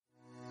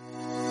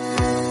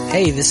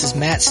Hey, this is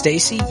Matt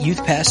Stacy,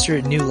 youth pastor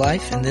at New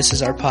Life, and this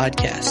is our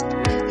podcast.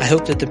 I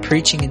hope that the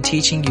preaching and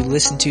teaching you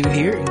listen to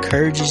here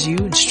encourages you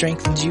and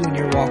strengthens you in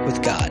your walk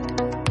with God.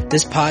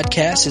 This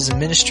podcast is a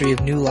ministry of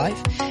New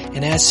Life,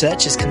 and as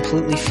such is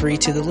completely free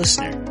to the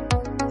listener.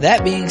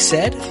 That being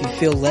said, if you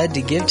feel led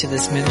to give to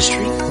this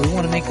ministry, we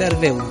want to make that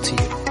available to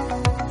you.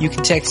 You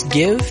can text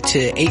GIVE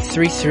to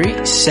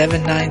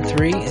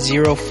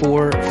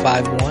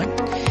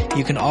 833-793-0451.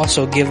 You can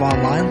also give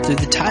online through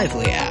the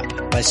Tithely app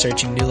by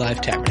searching New Life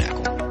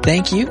Tabernacle.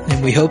 Thank you,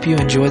 and we hope you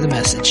enjoy the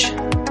message.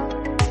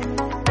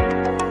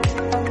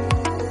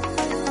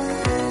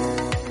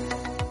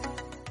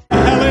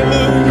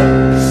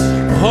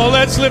 Hallelujah. Oh,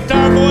 let's lift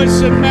our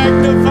voice and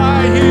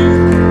magnify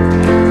Him.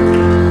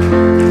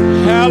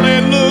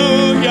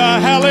 Hallelujah,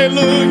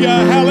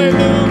 hallelujah,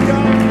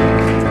 hallelujah.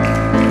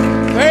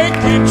 Thank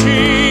you,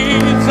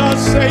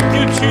 Jesus. Thank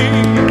you,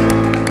 Jesus.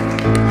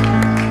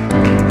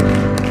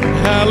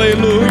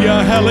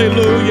 Hallelujah,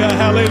 hallelujah,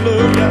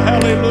 hallelujah,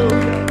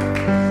 hallelujah.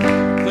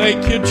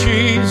 Thank you,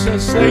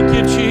 Jesus. Thank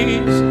you,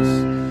 Jesus.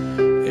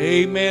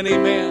 Amen,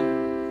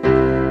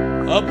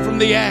 amen. Up from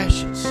the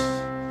ashes,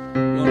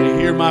 you're going to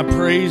hear my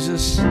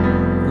praises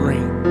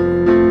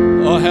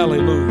ring. Oh,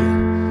 hallelujah.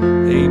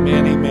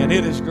 Amen, amen.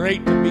 It is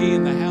great to be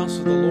in the house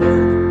of the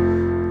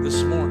Lord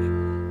this morning.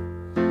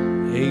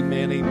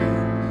 Amen,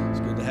 amen. It's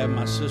good to have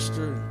my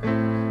sister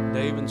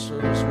Dave in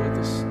service with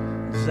us.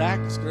 Zach,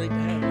 it's great to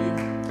have you.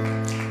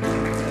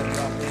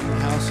 Drop in the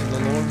house of the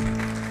Lord.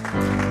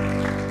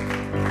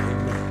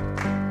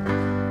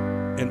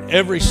 Amen. In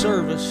every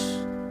service,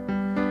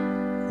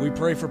 we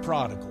pray for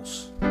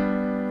prodigals.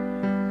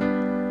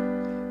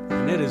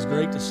 And it is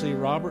great to see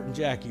Robert and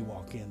Jackie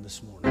walk in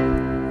this morning.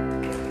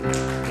 Amen.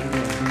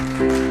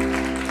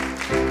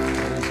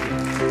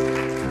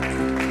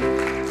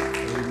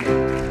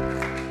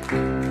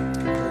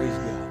 Praise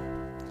God.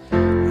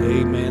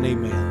 Amen,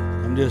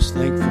 amen. I'm just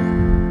thankful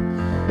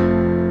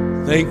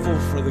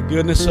for the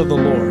goodness of the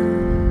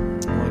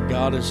Lord, what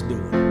God is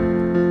doing.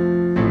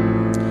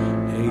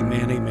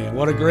 Amen, amen.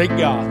 What a great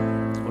God.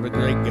 What a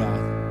great God.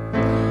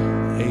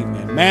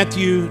 Amen.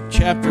 Matthew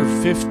chapter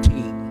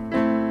 15.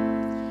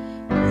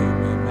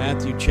 Amen.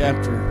 Matthew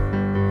chapter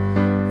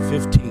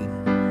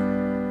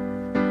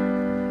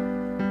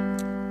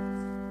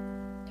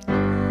 15. Amen.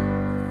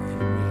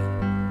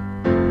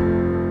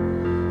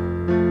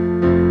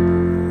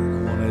 I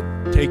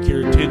want to take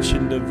your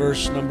attention to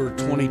verse number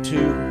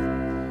 22.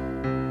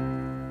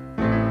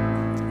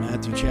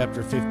 Matthew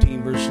chapter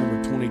 15, verse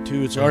number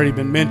 22. It's already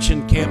been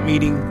mentioned, camp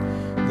meeting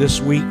this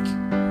week.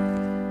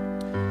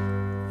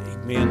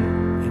 Amen.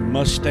 In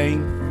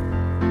Mustang.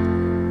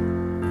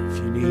 If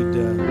you need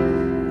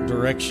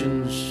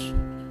directions,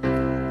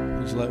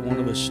 please let one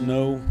of us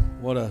know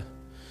what a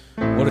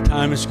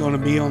time it's going to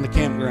be on the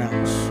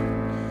campgrounds.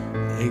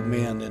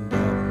 Amen. And to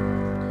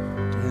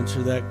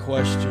answer that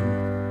question,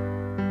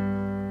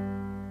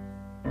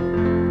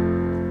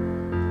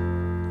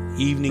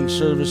 evening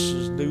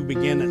services do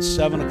begin at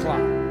 7 o'clock.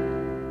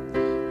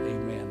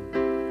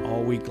 Amen.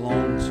 All week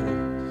long. So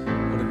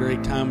what a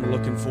great time. We're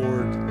looking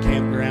forward to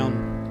campground.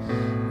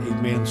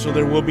 Amen. So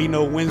there will be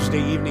no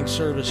Wednesday evening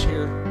service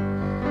here.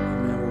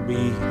 Amen. We'll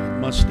be at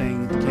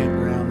Mustang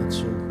campground. And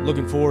so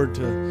looking forward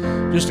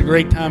to just a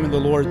great time in the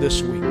Lord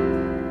this week.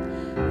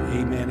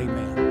 Amen.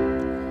 Amen.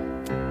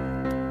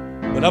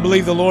 But I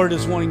believe the Lord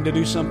is wanting to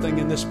do something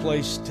in this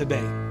place today.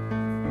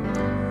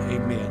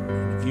 Amen.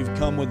 If you've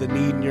come with a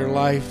need in your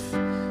life,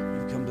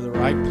 you've come to the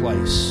right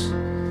place.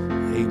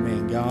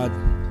 Amen. God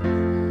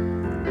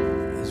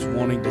is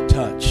wanting to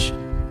touch,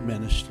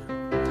 minister.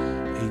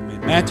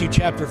 Amen. Matthew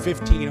chapter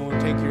 15, I want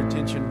to take your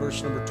attention,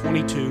 verse number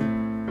 22.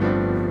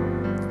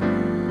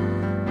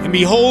 And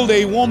behold,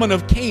 a woman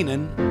of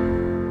Canaan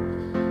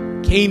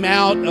came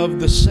out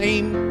of the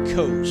same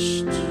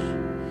coast,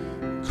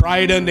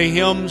 cried unto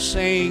him,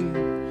 saying,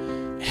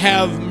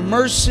 Have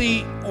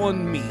mercy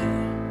on me,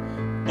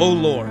 O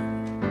Lord,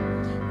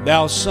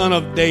 thou son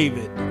of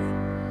David.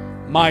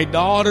 My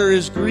daughter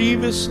is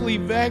grievously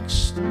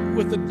vexed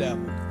with the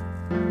devil.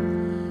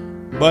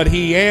 But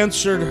he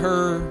answered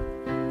her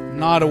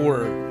not a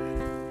word.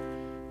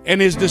 And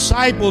his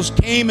disciples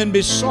came and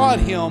besought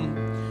him,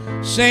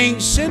 saying,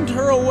 Send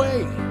her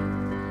away,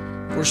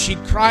 for she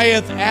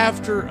crieth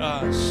after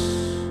us.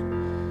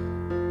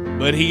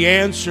 But he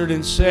answered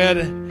and said,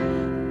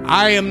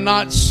 I am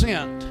not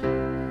sent,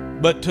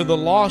 but to the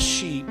lost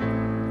sheep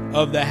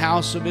of the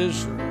house of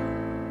Israel.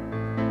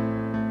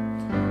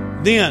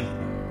 Then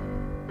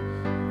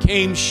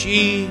came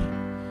she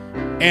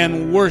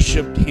and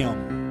worshipped him,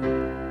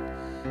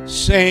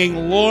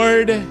 saying,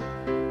 Lord,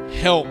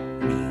 help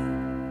me.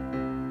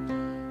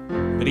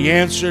 But he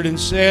answered and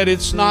said,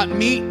 It's not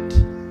meet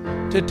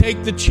to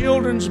take the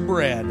children's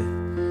bread,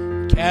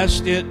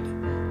 cast it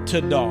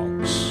to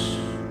dogs.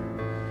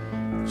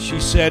 She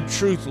said,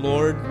 Truth,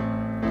 Lord,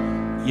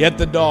 yet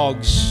the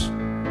dogs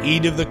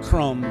eat of the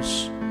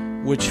crumbs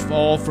which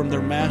fall from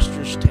their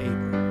master's table.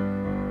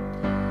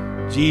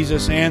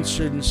 Jesus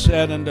answered and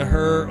said unto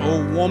her,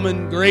 O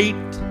woman, great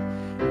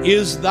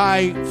is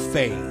thy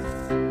faith.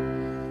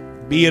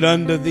 Be it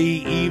unto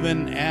thee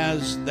even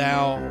as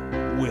thou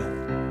wilt.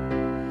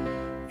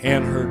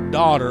 And her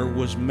daughter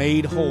was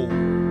made whole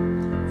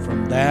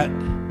from that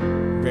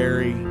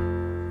very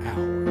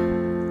hour.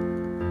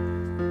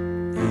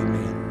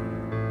 Amen.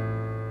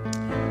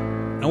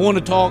 I want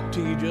to talk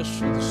to you just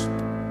for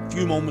a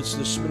few moments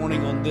this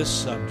morning on this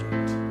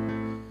subject.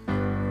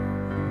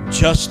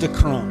 Just a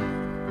crumb.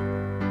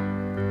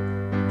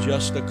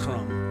 Just a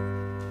crumb.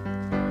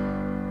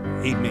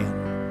 Amen.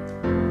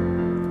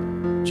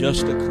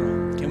 Just a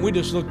crumb. Can we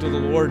just look to the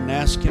Lord and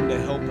ask Him to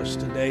help us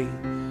today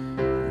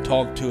and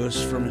talk to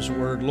us from His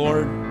Word?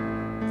 Lord,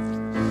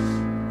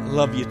 I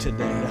love you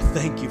today. I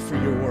thank you for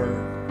your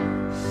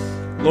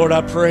Word. Lord,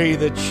 I pray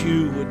that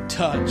you would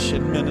touch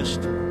and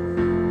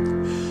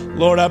minister.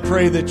 Lord, I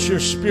pray that your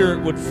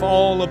Spirit would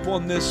fall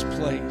upon this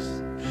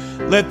place.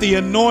 Let the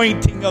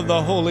anointing of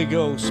the Holy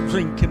Ghost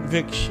bring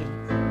conviction.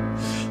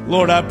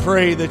 Lord, I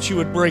pray that you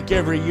would break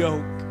every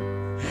yoke,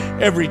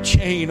 every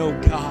chain, oh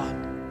God.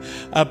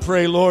 I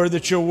pray, Lord,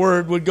 that your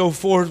word would go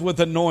forth with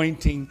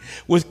anointing,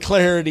 with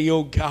clarity,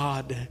 oh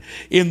God,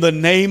 in the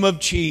name of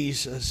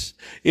Jesus,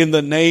 in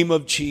the name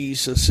of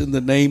Jesus, in the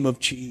name of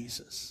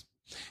Jesus.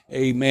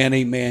 Amen,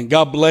 amen.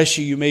 God bless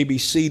you. You may be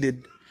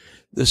seated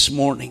this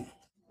morning.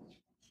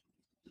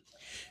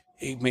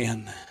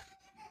 Amen.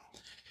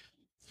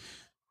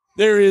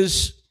 There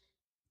is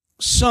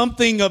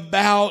something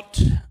about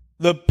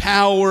the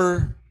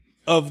power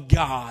of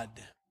God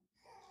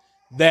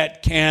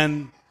that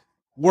can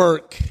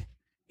work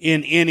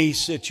in any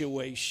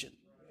situation.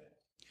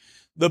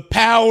 The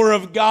power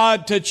of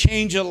God to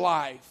change a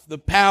life. The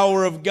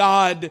power of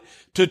God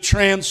to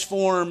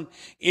transform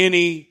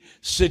any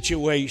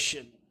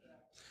situation.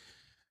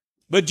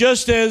 But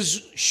just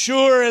as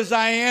sure as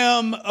I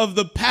am of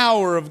the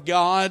power of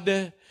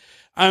God,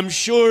 I'm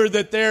sure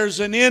that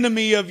there's an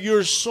enemy of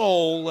your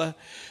soul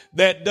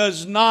that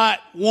does not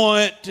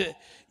want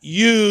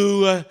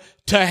you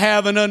to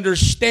have an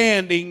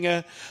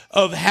understanding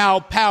of how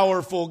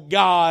powerful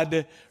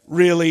God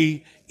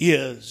really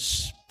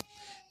is.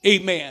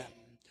 Amen.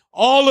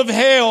 All of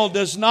hell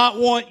does not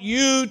want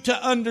you to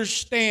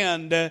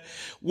understand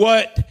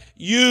what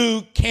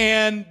you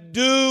can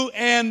do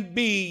and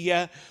be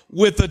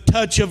with the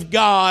touch of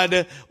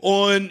God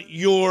on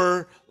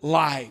your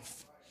life.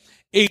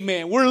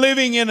 Amen. We're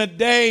living in a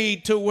day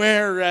to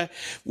where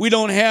we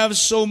don't have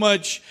so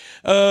much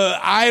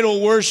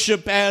idol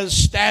worship as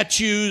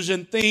statues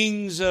and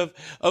things of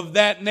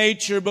that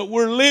nature, but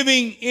we're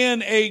living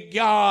in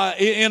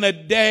a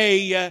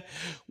day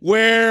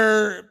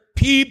where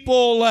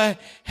people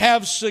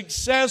have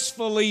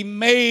successfully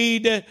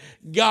made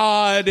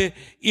God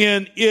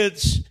in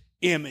its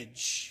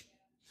image.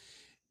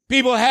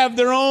 People have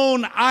their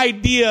own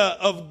idea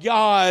of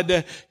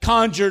God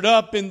conjured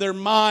up in their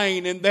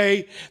mind, and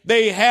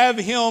they have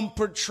Him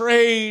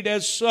portrayed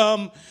as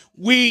some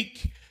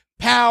weak,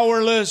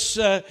 powerless,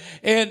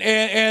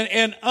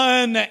 and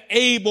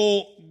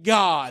unable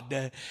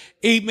God.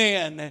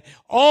 Amen.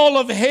 All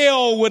of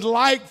hell would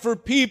like for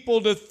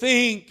people to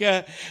think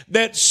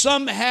that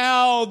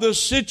somehow the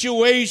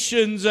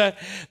situations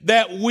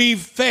that we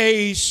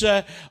face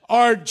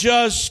are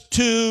just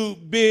too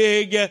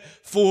big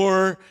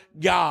for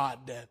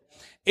God.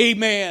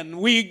 Amen.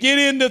 We get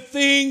into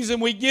things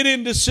and we get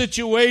into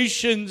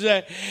situations,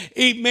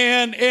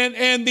 amen,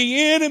 and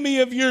the enemy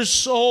of your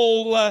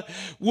soul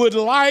would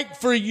like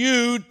for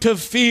you to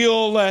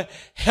feel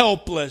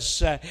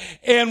helpless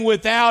and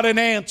without an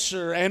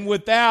answer and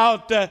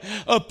without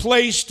a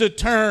place to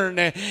turn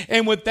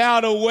and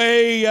without a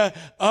way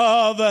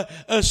of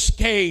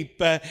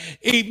escape.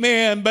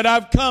 Amen. But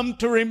I've come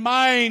to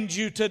remind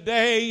you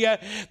today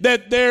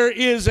that there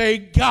is a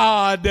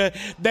God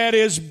that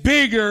is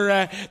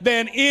bigger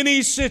than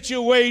any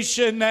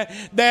situation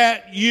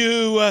that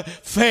you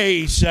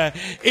face.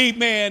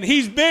 Amen.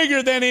 He's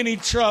bigger than any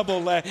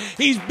trouble.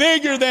 He's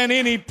bigger than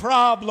any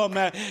problem.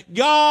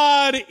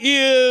 God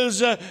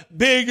is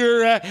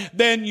bigger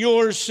than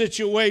your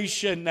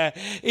situation.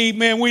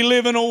 Amen. We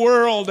live in a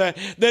world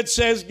that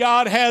says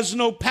God has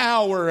no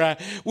power.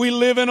 We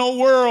live in a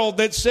world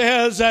that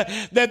says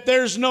that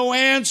there's no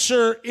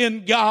answer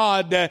in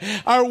God.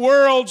 Our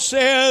world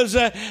says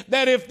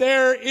that if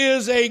there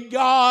is a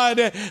God,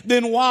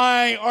 then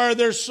why are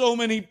there so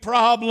many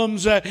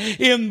problems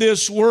in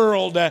this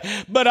world?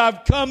 But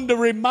I've come to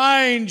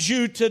remind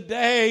you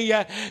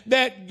today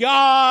that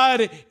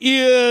God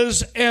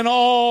is an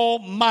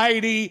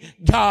almighty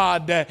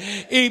God.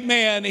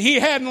 Amen. He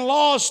hadn't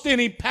lost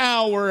any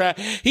power.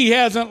 He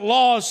hasn't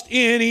lost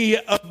any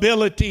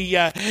ability.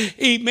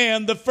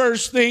 Amen. The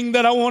first thing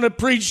that I want to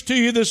preach to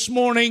you this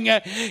morning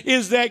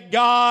is that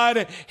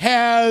God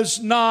has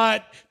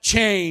not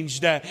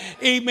changed.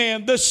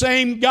 Amen. The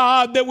same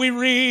God that we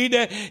read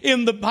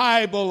in the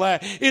Bible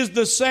is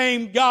the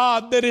same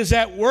God that is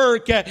at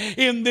work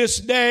in this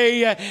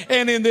day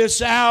and in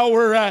this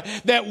hour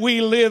that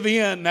we live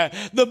in.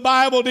 The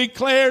Bible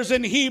declares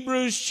in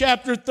Hebrews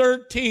chapter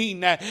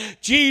 13,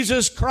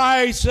 Jesus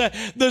Christ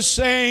the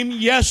same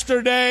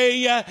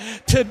yesterday,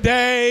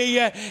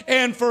 today,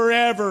 and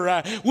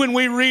forever. When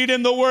we read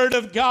in the Word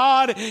of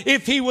God,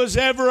 if He was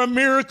ever a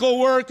miracle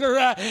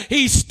worker,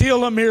 He's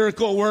still a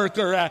miracle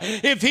worker.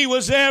 If He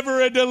was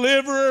ever a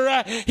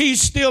deliverer,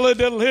 He's still a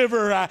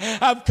deliverer.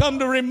 I've come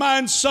to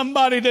remind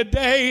somebody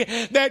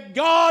today that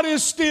God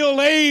is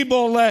still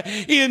able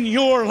in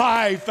your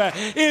life,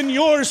 in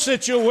your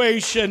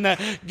situation.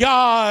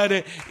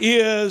 God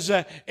is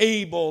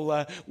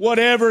able.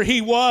 Whatever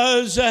He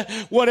was,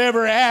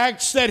 whatever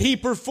acts that He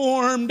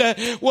performed,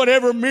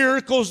 whatever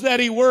miracles that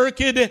He worked,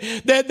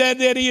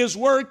 that He has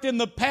worked in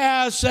the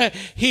past,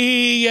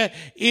 He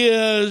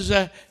is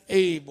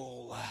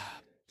able.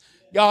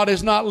 God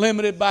is not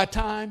limited by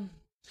time.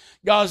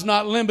 God is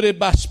not limited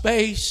by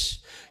space.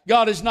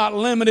 God is not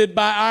limited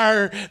by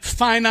our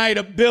finite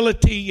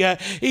ability,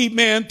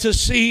 amen, to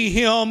see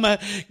Him.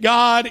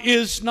 God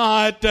is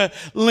not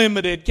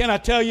limited. Can I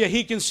tell you,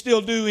 He can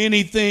still do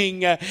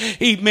anything,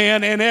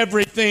 amen, and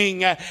everything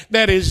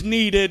that is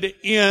needed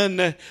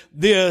in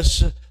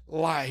this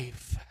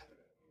life.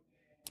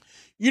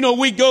 You know,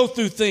 we go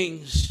through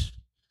things.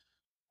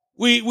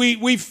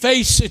 We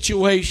face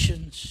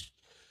situations.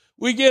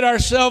 We get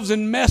ourselves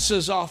in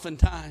messes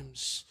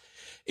oftentimes.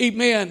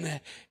 Amen.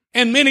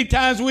 And many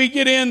times we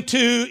get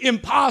into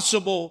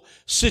impossible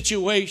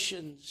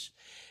situations.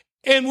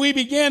 And we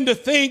begin to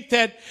think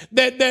that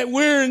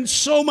we're in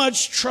so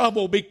much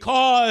trouble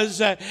because,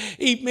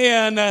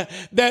 amen,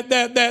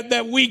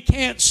 that we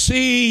can't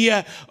see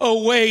a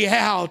way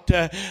out.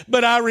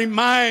 But I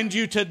remind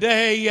you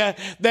today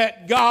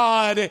that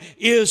God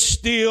is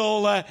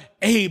still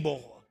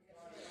able.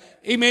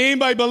 Amen.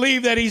 Anybody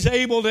believe that He's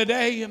able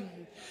today?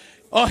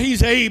 Oh,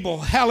 He's able.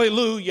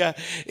 Hallelujah.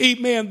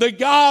 Amen. The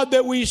God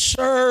that we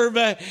serve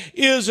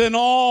is an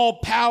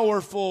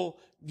all-powerful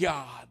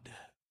God.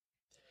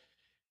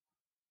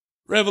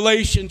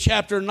 Revelation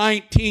chapter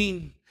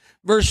 19,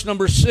 verse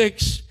number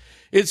 6,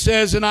 it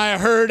says, "And I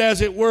heard as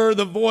it were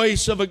the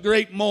voice of a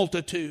great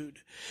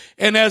multitude,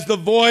 and as the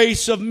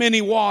voice of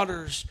many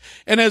waters,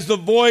 and as the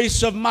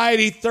voice of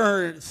mighty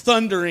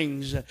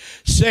thunderings,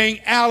 saying,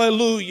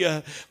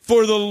 Alleluia,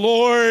 for the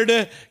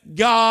Lord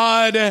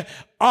God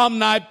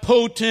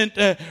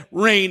omnipotent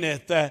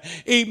reigneth."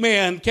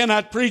 Amen. Can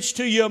I preach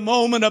to you a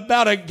moment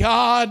about a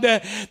God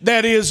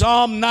that is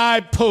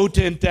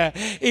omnipotent?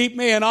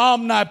 Amen.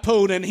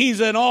 Omnipotent. He's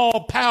an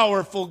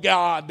all-powerful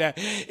God.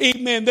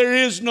 Amen. There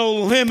is no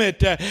limit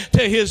to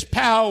His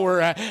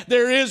power.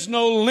 There is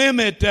no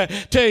limit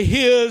to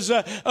His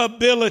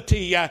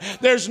ability.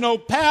 There's no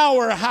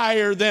power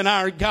higher than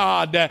our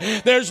God.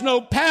 There's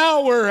no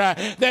power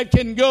that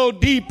can go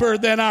deeper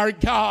than our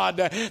God.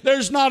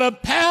 There's not a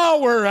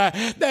power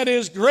that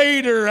is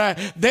greater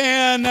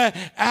than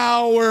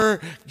our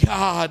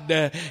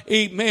God.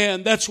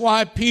 Amen. That's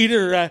why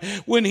Peter,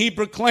 when he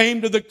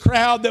proclaimed to the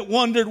crowd that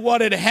wondered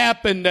what had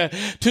happened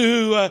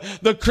to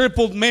the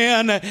crippled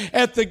man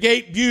at the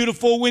gate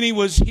beautiful when he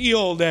was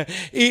healed,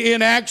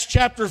 in Acts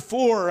chapter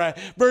 4,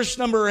 verse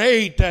number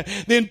 8,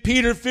 then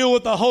Peter, filled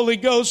with the Holy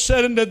Ghost,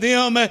 said unto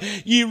them,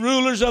 Ye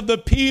rulers of the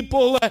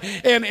people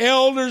and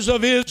elders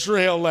of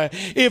Israel,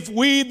 if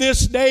we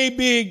this day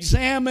be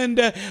examined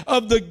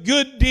of the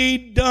good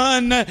deed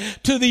done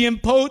to the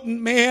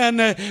impotent man,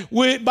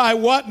 by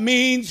what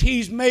means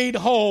he's made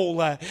whole.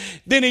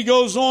 Then he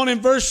goes on in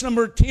verse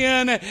number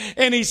 10,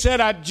 and he said,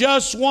 I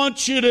just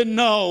want you to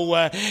know,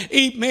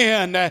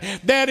 amen,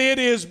 that it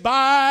is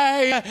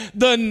by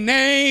the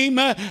name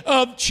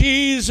of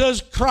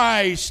Jesus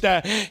Christ,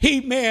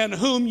 amen,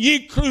 whom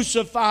ye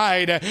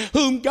crucified,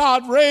 whom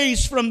God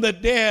raised from the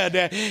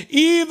dead,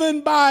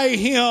 even by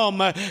Him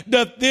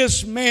doth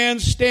this man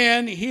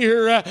stand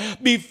here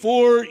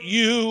before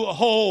you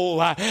whole.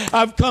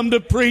 I've come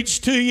to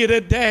preach to you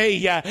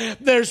today.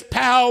 There's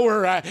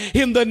power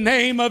in the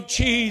name of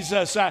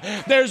Jesus.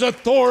 There's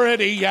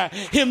authority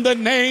in the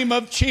name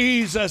of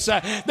Jesus.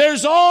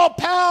 There's all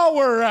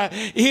power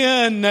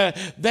in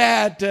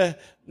that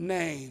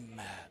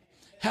name.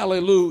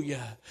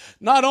 Hallelujah.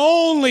 Not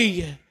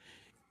only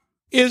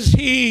is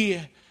He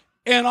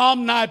an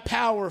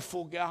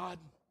omnipowerful God,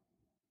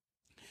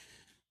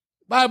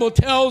 the Bible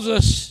tells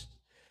us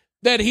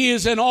that He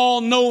is an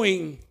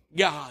all-knowing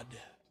God.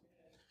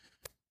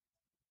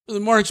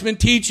 Brother Mark's been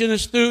teaching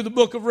us through the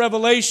book of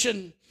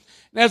Revelation.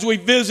 And as we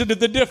visited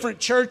the different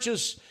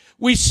churches,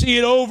 we see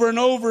it over and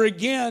over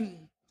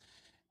again.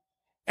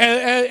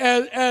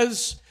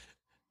 As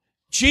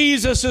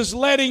Jesus is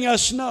letting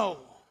us know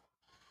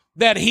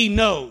that He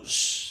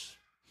knows.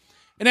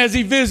 And as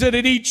He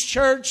visited each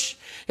church,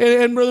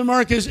 and Brother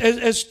Mark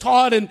has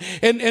taught and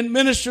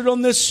ministered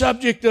on this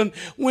subject on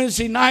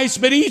Wednesday nights,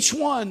 but each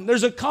one,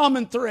 there's a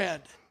common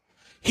thread.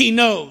 He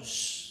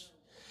knows.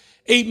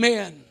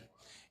 Amen.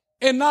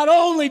 And not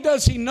only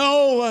does he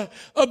know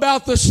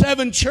about the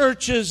 7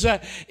 churches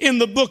in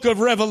the book of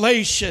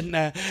Revelation,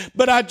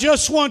 but I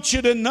just want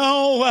you to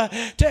know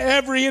to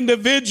every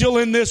individual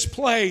in this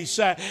place,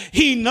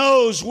 he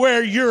knows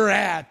where you're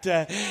at.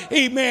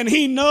 Amen.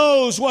 He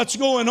knows what's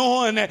going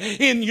on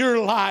in your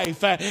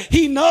life.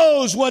 He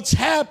knows what's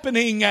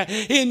happening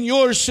in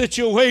your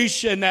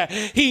situation.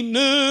 He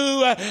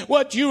knew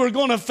what you were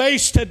going to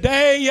face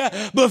today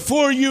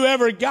before you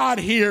ever got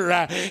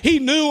here. He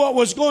knew what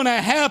was going to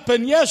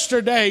happen yesterday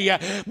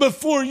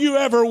before you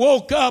ever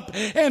woke up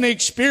and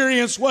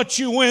experienced what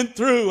you went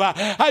through.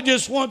 I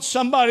just want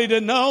somebody to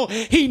know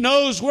he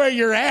knows where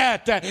you're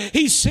at.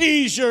 He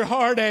sees your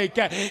heartache.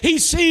 He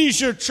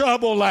sees your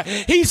trouble.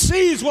 He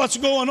sees what's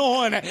going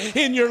on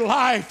in your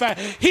life.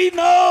 He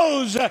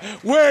knows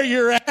where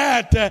you're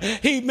at.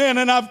 Amen.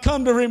 And I've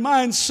come to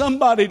remind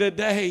somebody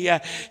today,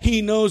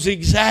 he knows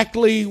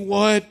exactly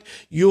what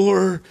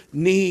your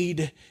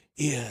need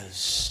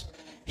is.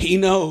 He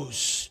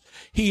knows.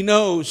 He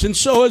knows. And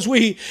so as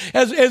we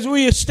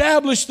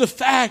establish the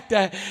fact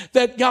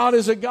that God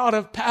is a God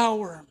of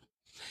power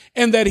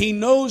and that he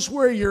knows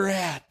where you're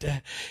at,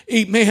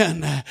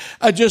 amen,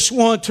 I just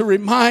want to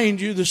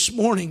remind you this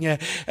morning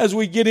as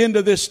we get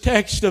into this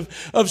text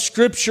of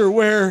Scripture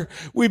where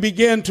we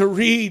begin to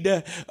read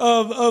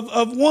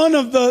of one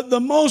of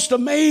the most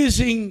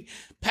amazing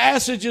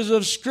passages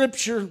of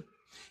Scripture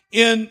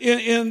in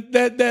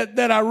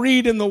that I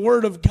read in the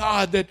Word of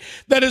God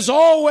that is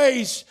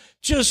always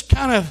just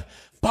kind of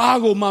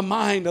boggle my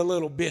mind a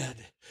little bit.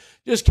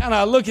 Just kind of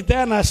I look at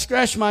that and I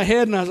scratch my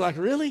head and I was like,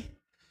 really?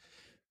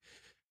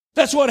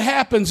 That's what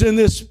happens in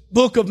this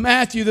book of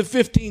Matthew, the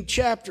 15th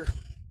chapter.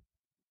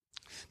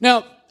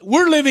 Now,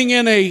 we're living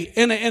in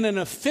an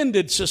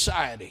offended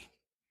society.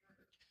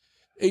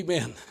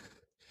 Amen.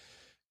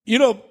 You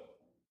know,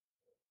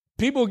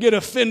 people get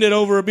offended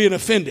over being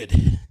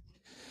offended.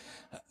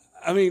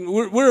 I mean,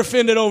 we're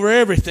offended over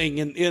everything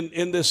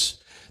in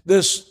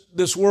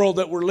this world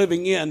that we're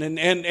living in.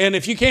 And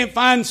if you can't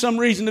find some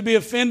reason to be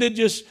offended,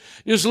 just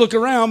look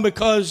around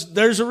because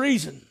there's a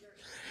reason.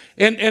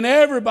 And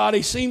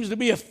everybody seems to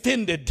be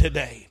offended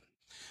today.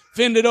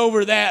 Offended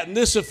over that, and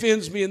this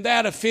offends me, and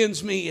that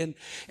offends me. And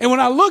when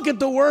I look at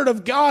the Word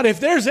of God, if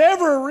there's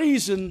ever a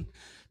reason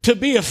to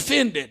be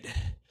offended,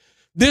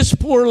 this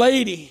poor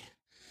lady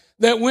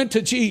that went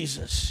to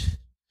Jesus,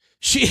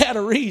 she had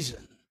a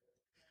reason.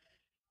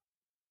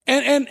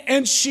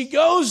 And she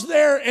goes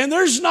there, and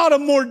there's not a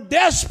more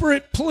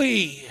desperate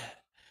plea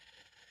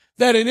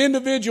that an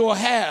individual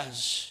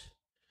has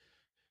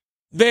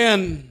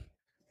than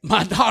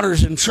my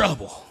daughter's in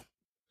trouble.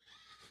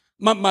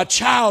 My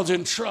child's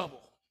in trouble.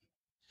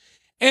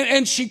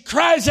 And she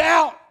cries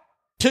out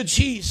to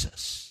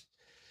Jesus.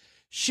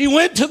 She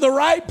went to the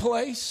right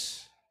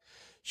place.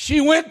 She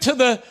went to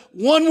the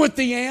one with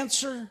the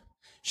answer.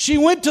 She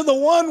went to the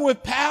one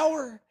with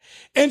power.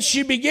 And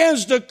she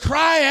begins to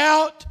cry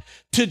out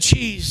to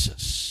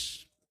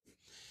Jesus.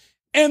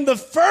 And the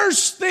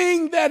first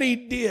thing that he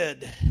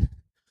did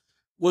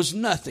was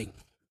nothing.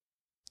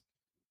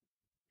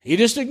 He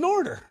just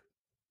ignored her.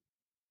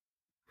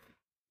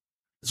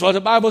 That's what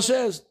the Bible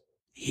says.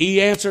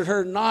 He answered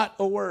her not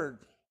a word.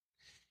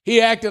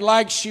 He acted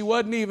like she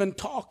wasn't even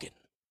talking.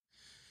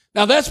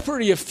 Now that's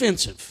pretty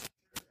offensive,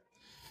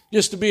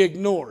 just to be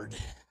ignored.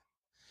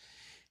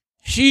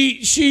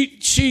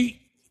 She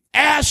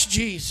asked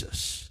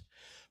Jesus,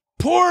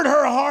 poured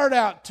her heart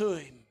out to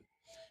him.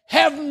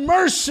 Have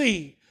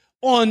mercy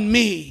on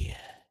me.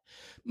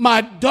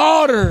 My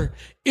daughter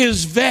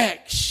is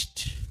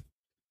vexed.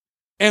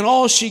 And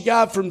all she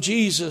got from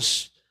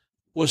Jesus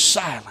was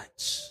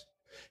silence.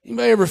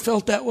 Anybody ever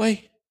felt that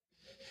way?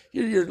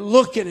 You're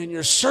looking and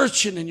you're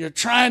searching and you're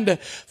trying to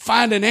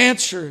find an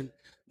answer and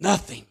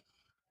nothing.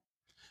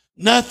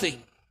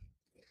 Nothing.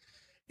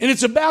 And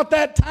it's about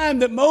that time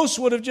that most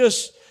would have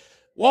just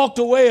walked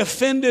away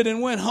offended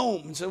and went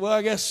home and said, well,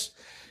 I guess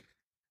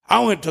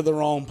I went to the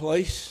wrong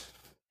place.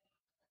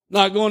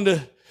 Not going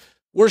to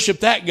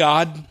worship that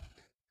God.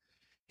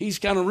 He's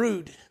kind of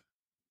rude.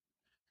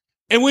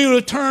 And we would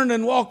have turned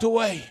and walked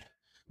away.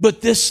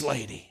 But this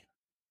lady,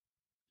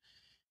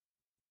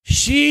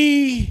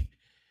 she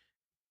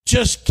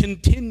just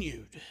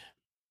continued.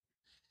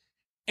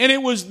 And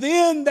it was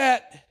then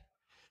that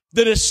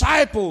the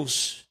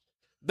disciples,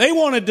 they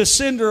wanted to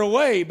send her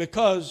away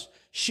because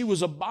she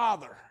was a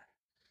bother.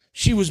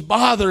 She was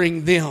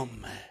bothering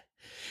them.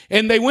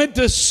 And they went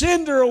to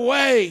send her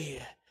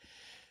away.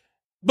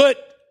 But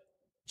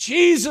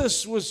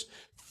Jesus was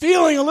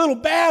feeling a little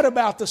bad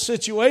about the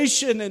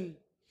situation,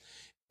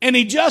 and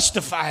he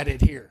justified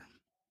it here.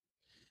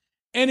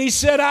 And he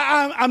said,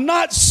 I'm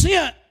not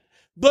sent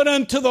but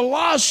unto the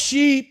lost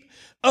sheep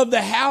of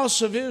the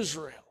house of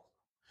Israel.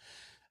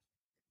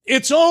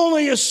 It's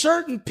only a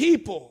certain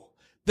people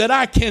that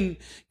I can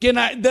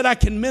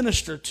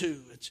minister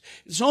to.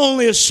 It's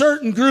only a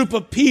certain group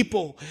of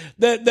people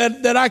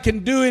that I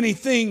can do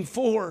anything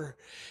for.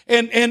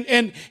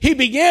 and he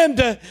began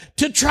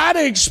to try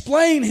to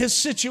explain his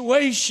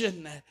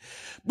situation.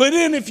 But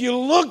then if you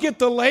look at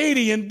the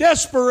lady in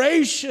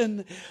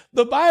desperation,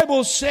 the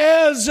Bible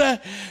says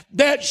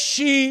that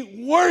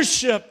she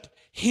worshiped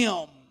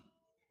him.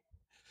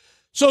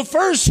 So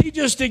first he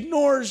just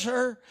ignores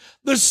her.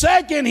 The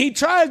second, he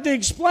tries to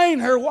explain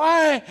her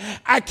why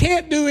I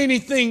can't do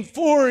anything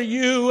for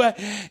you.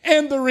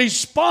 And the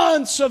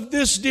response of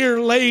this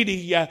dear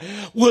lady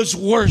was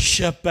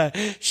worship.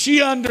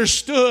 She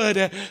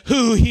understood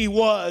who he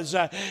was.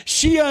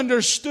 She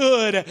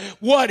understood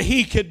what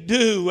he could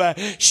do.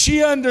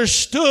 She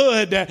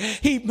understood,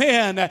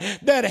 amen,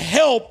 that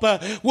help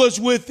was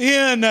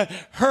within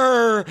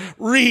her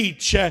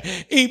reach.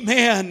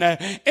 Amen.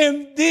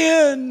 And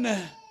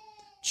then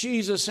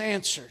Jesus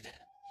answered.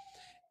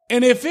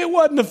 And if it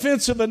wasn't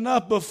offensive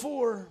enough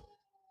before,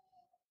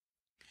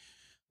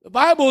 the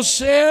Bible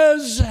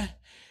says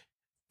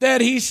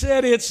that he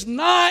said, it's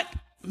not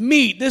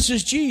meet. This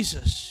is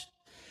Jesus.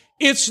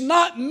 It's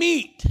not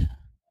meet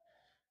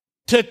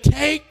to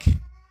take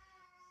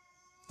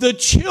the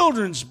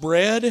children's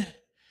bread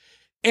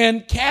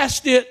and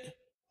cast it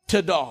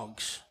to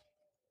dogs.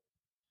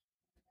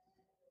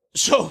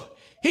 So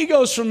he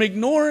goes from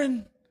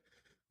ignoring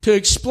to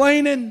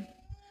explaining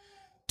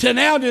to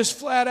now just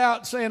flat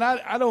out saying,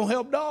 I don't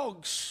help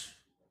dogs.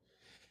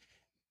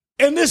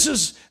 And this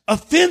is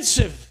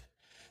offensive.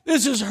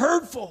 This is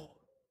hurtful.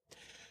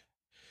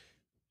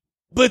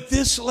 But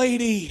this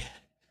lady,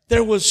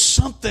 there was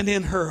something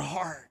in her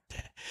heart.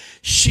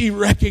 She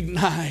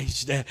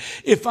recognized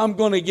if I'm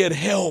going to get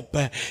help,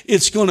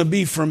 it's going to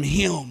be from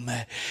him.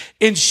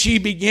 And she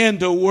began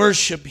to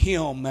worship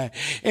him.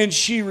 And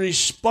she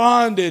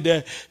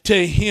responded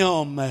to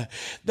him.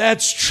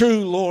 That's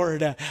true,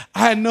 Lord.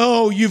 I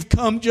know you've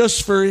come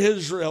just for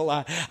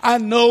Israel. I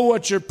know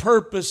what your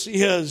purpose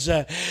is.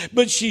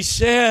 But she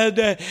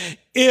said,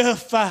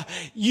 if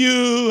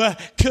you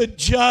could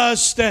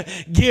just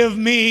give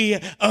me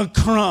a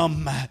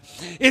crumb.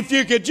 If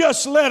you could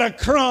just let a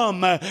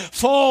crumb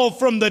fall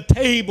from the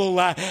table,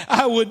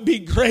 I would be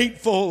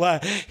grateful.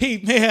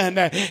 Amen.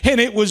 And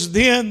it was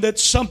then that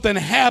something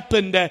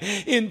happened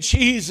in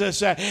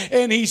Jesus.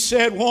 And he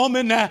said,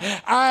 woman,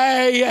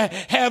 I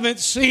haven't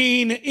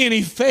seen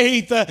any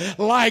faith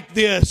like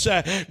this.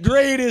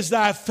 Great is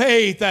thy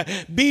faith.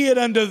 Be it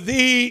unto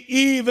thee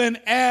even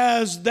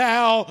as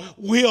thou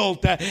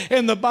wilt.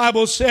 And the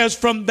Bible says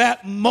from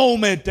that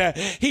moment,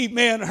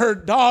 her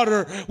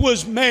daughter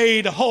was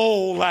made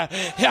whole.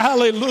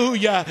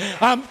 Hallelujah.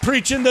 I'm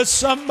preaching to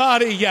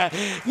somebody.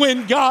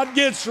 When God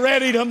gets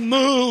ready to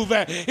move,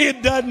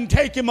 it doesn't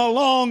take him a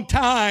long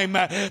time,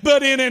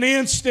 but in an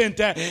instant,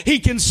 he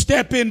can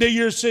step into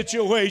your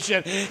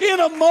situation. In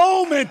a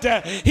moment,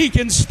 he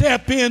can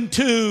step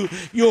into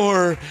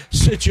your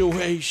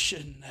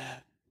situation.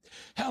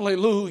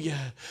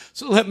 Hallelujah.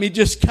 So let me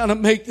just kind of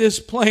make this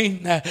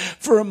plain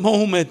for a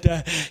moment.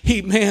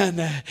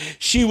 Amen.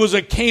 She was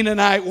a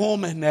Canaanite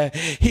woman.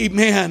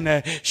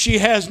 Amen. She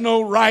has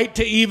no right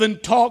to even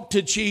talk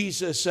to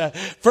Jesus.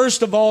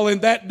 First of all,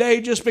 in that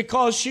day, just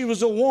because she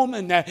was a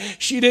woman,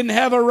 she didn't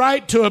have a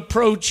right to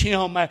approach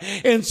him.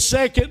 And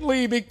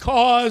secondly,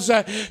 because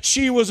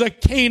she was a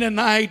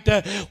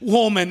Canaanite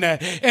woman,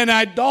 an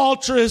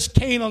idolatrous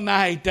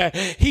Canaanite.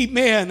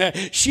 Amen.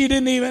 She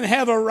didn't even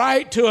have a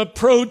right to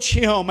approach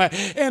him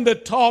and to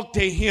talk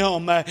to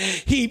him.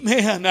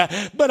 Amen.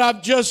 But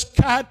I've just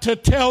got to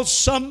tell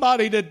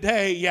somebody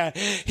today,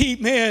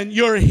 amen,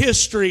 your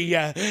history,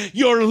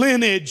 your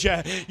lineage,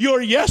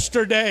 your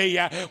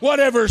yesterday,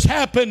 whatever's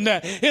happened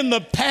in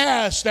the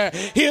past,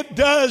 it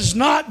does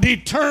not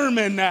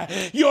determine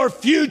your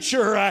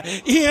future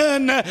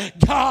in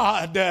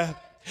God.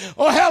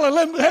 Oh,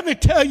 hallelujah. Let me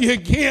tell you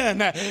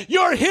again,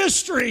 your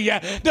history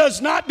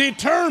does not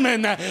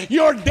determine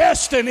your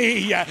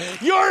destiny.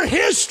 Your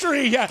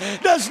history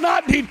does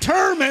not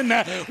determine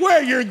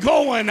where you're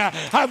going.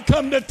 I've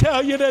come to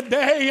tell you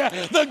today,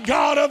 the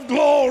God of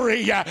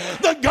glory,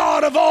 the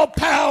God of all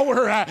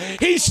power,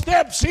 he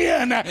steps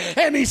in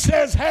and he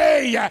says,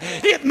 hey,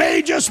 it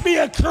may just be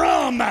a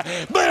crumb,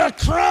 but a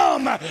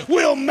crumb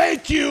will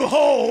make you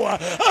whole.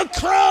 A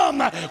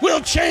crumb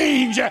will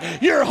change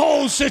your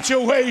whole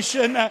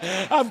situation.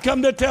 I've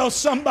come to tell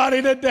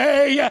somebody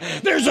today,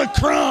 there's a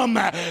crumb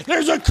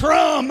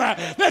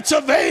that's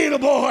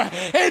available,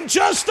 and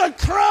just a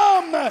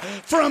crumb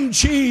from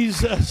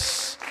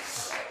Jesus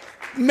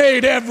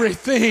made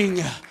everything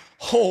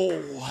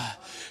whole.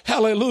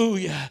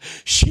 Hallelujah.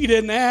 She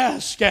didn't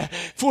ask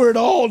for it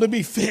all to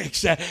be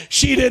fixed.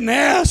 She didn't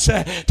ask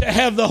to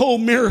have the whole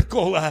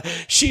miracle.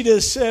 She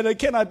just said,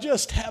 can I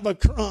just have a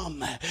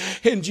crumb?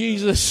 And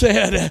Jesus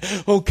said,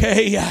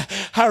 okay,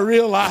 I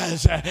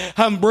realize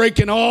I'm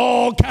breaking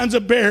all kinds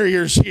of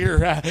barriers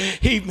here.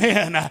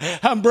 Amen.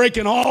 I'm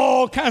breaking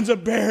all kinds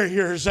of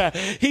barriers.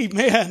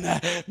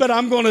 Amen. But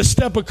I'm going to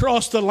step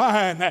across the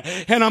line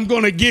and I'm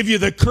going to give you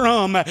the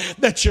crumb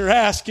that you're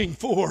asking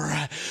for.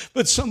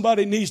 But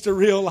somebody needs to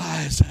realize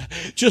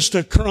just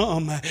a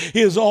crumb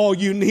is all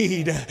you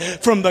need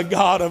from the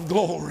God of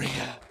glory.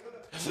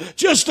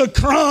 Just a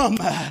crumb.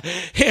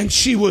 And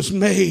she was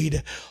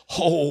made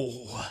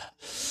whole.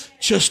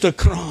 Just a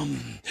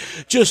crumb.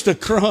 Just a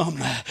crumb.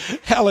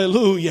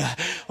 Hallelujah.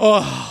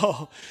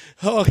 Oh,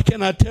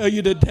 can I tell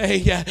you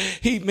today,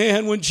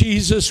 amen, when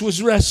Jesus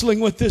was wrestling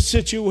with this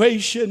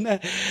situation,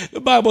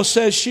 the Bible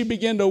says she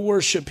began to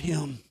worship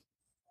Him.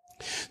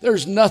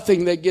 There's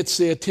nothing that gets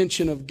the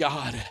attention of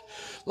God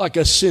like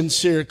a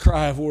sincere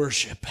cry of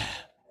worship.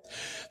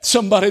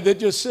 Somebody that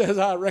just says,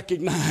 I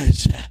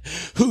recognize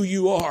who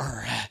you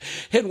are.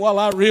 And while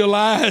I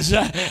realize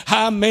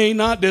I may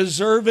not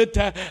deserve it,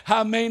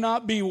 I may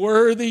not be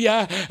worthy,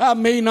 I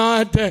may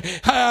not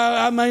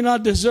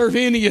deserve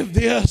any of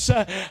this,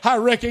 I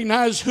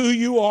recognize who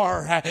you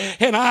are.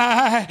 And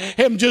I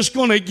am just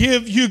going to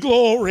give you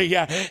glory.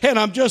 And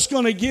I'm just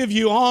going to give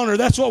you honor.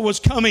 That's what was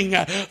coming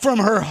from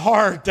her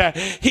heart.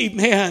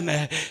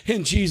 Amen.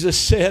 And Jesus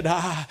said,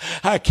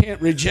 I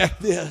can't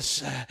reject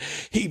this.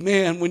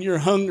 Amen. When you're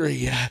hungry,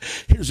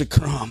 here's a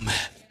crumb.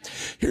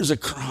 Here's a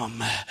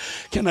crumb.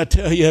 Can I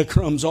tell you, a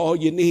crumb's all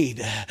you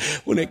need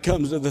when it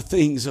comes to the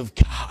things of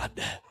God.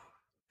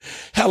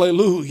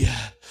 Hallelujah.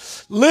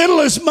 Little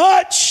is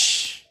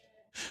much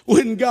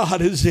when God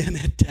is in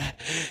it.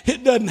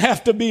 It doesn't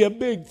have to be a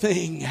big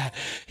thing.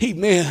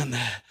 Amen.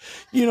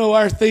 You know,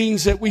 our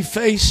things that we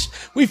face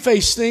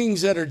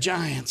things that are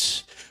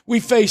giants. We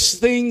face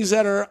things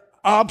that are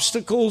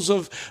obstacles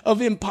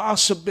of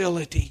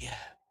impossibility.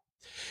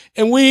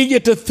 And we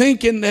get to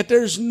thinking that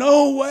there's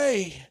no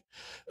way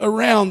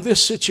around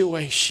this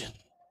situation.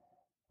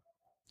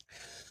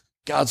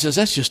 God says,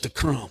 that's just a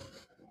crumb.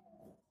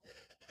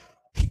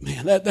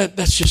 Man,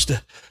 that's just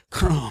a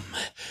crumb.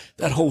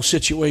 That whole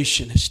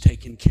situation is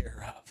taken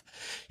care of.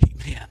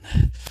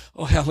 Amen.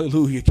 Oh,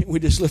 hallelujah. Can we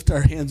just lift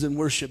our hands and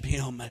worship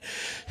Him?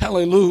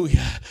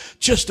 Hallelujah.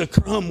 Just a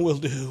crumb will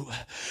do.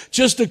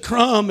 Just a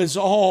crumb is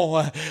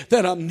all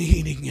that I'm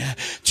needing.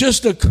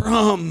 Just a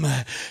crumb.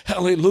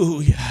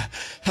 Hallelujah.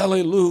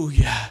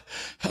 Hallelujah.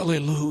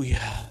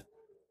 Hallelujah.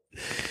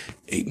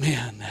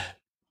 Amen.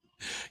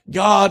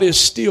 God is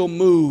still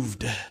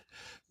moved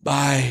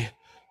by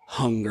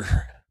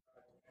hunger.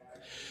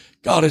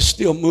 God is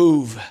still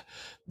moved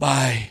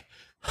by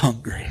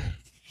hunger.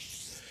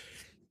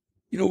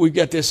 You know, we've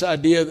got this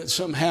idea that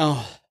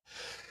somehow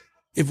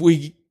if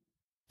we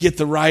get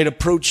the right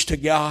approach to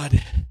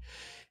God,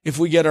 if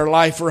we get our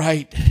life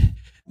right,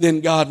 then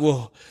God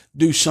will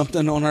do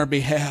something on our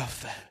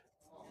behalf.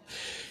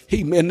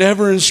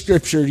 Never in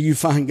Scripture do you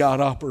find God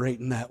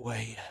operating that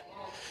way.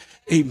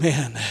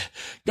 Amen.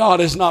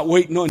 God is not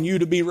waiting on you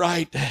to be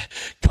right.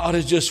 God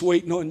is just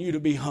waiting on you to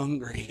be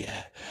hungry.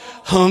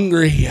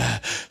 Hungry.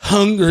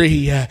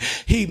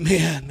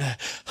 Amen.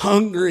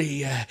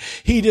 Hungry.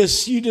 You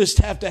just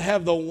have to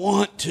have the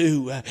want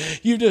to.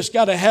 You just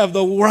got to have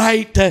the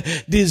right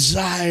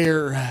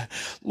desire.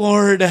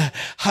 Lord,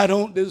 I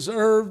don't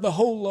deserve the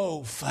whole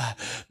loaf,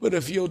 but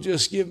if you'll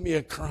just give me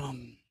a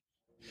crumb.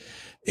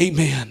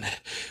 Amen.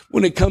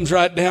 When it comes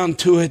right down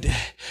to it,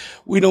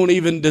 we don't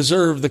even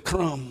deserve the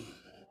crumb.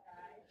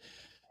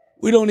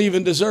 We don't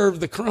even deserve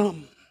the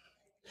crumb.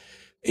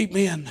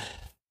 Amen.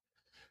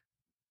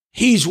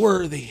 He's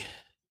worthy.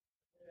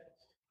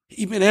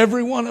 Even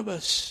every one of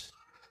us.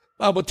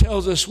 The Bible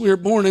tells us we are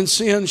born in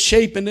sin,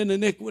 shapen in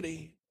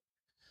iniquity.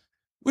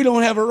 We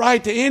don't have a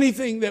right to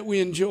anything that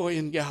we enjoy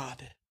in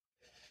God.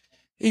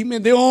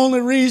 Amen. The only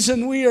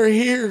reason we are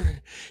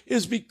here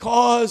is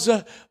because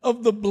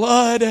of the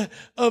blood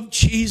of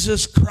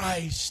Jesus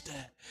Christ.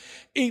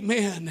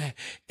 Amen.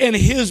 And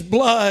His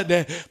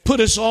blood put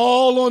us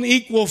all on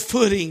equal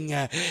footing.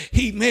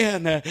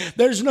 Amen.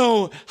 There's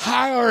no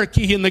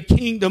hierarchy in the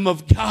kingdom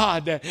of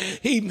God.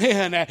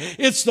 Amen.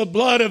 It's the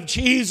blood of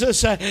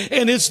Jesus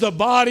and it's the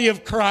body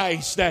of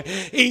Christ.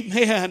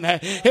 Amen.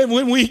 And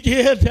when we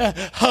get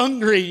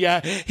hungry,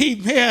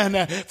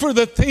 amen, for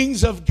the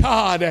things of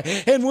God,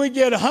 and we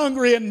get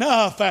hungry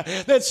enough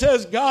that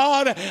says,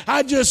 God,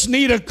 I just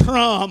need a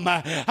crumb.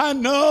 I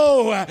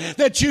know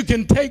that you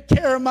can take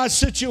care of my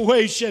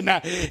situation.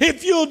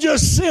 If you'll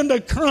just send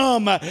a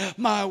crumb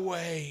my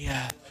way.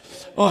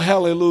 Oh,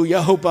 hallelujah.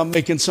 I hope I'm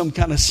making some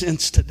kind of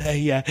sense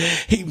today.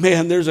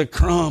 Amen. There's a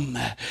crumb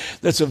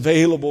that's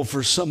available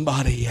for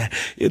somebody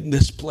in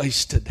this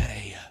place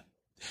today.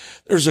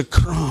 There's a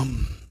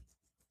crumb.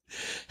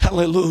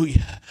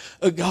 Hallelujah.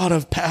 A God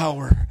of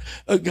power,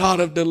 a God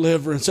of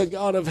deliverance, a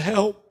God of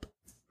help.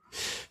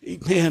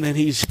 Amen. And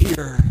He's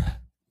here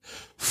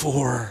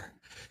for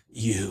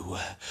you.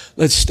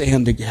 Let's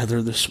stand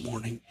together this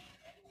morning.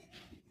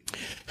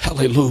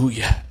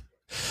 Hallelujah.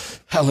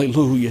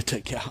 Hallelujah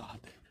to God.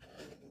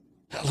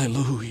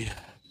 Hallelujah.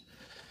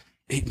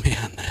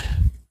 Amen.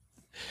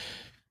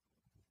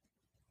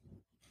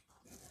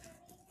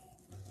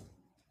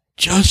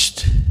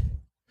 Just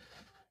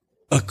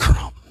a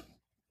crumb.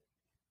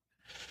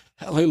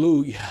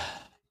 Hallelujah.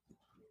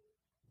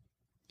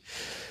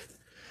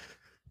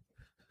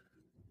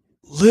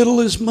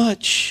 Little is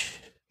much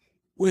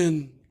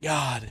when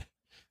God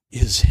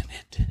is in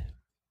it.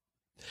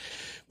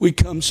 We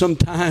come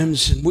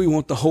sometimes and we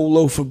want the whole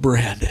loaf of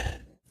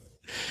bread.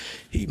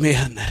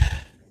 Amen.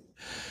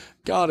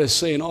 God is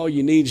saying all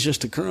you need is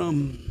just a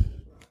crumb.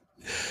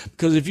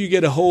 Because if you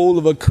get a hold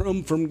of a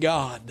crumb from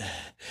God,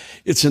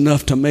 it's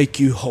enough to make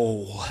you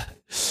whole.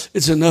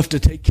 It's enough to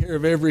take care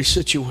of every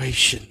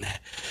situation.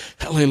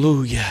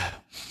 Hallelujah.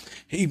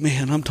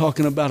 Amen. I'm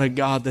talking about a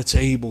God that's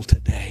able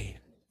today.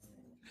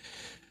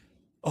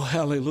 Oh,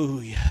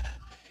 hallelujah.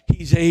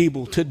 He's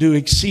able to do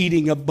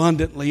exceeding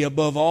abundantly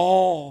above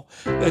all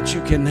that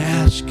you can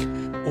ask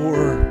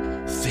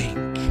or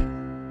think.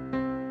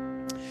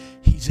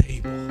 He's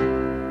able.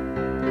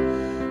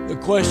 The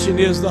question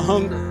is the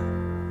hunger.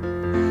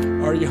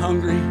 Are you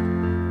hungry?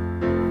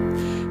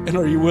 And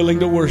are you willing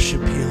to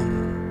worship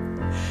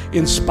Him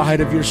in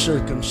spite of your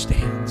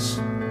circumstance?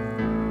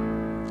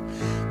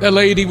 That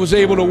lady was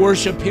able to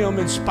worship Him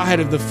in spite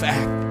of the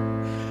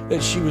fact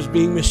that she was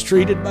being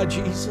mistreated by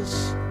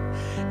Jesus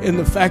and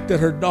the fact that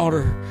her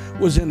daughter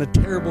was in a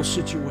terrible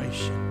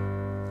situation.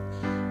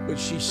 But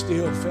she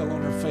still fell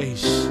on her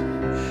face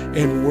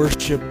and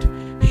worshiped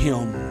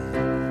Him.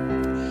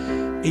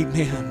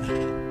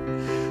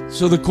 Amen.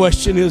 So the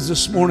question is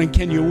this morning,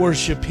 can you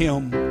worship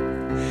Him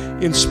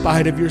in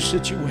spite of your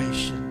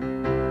situation?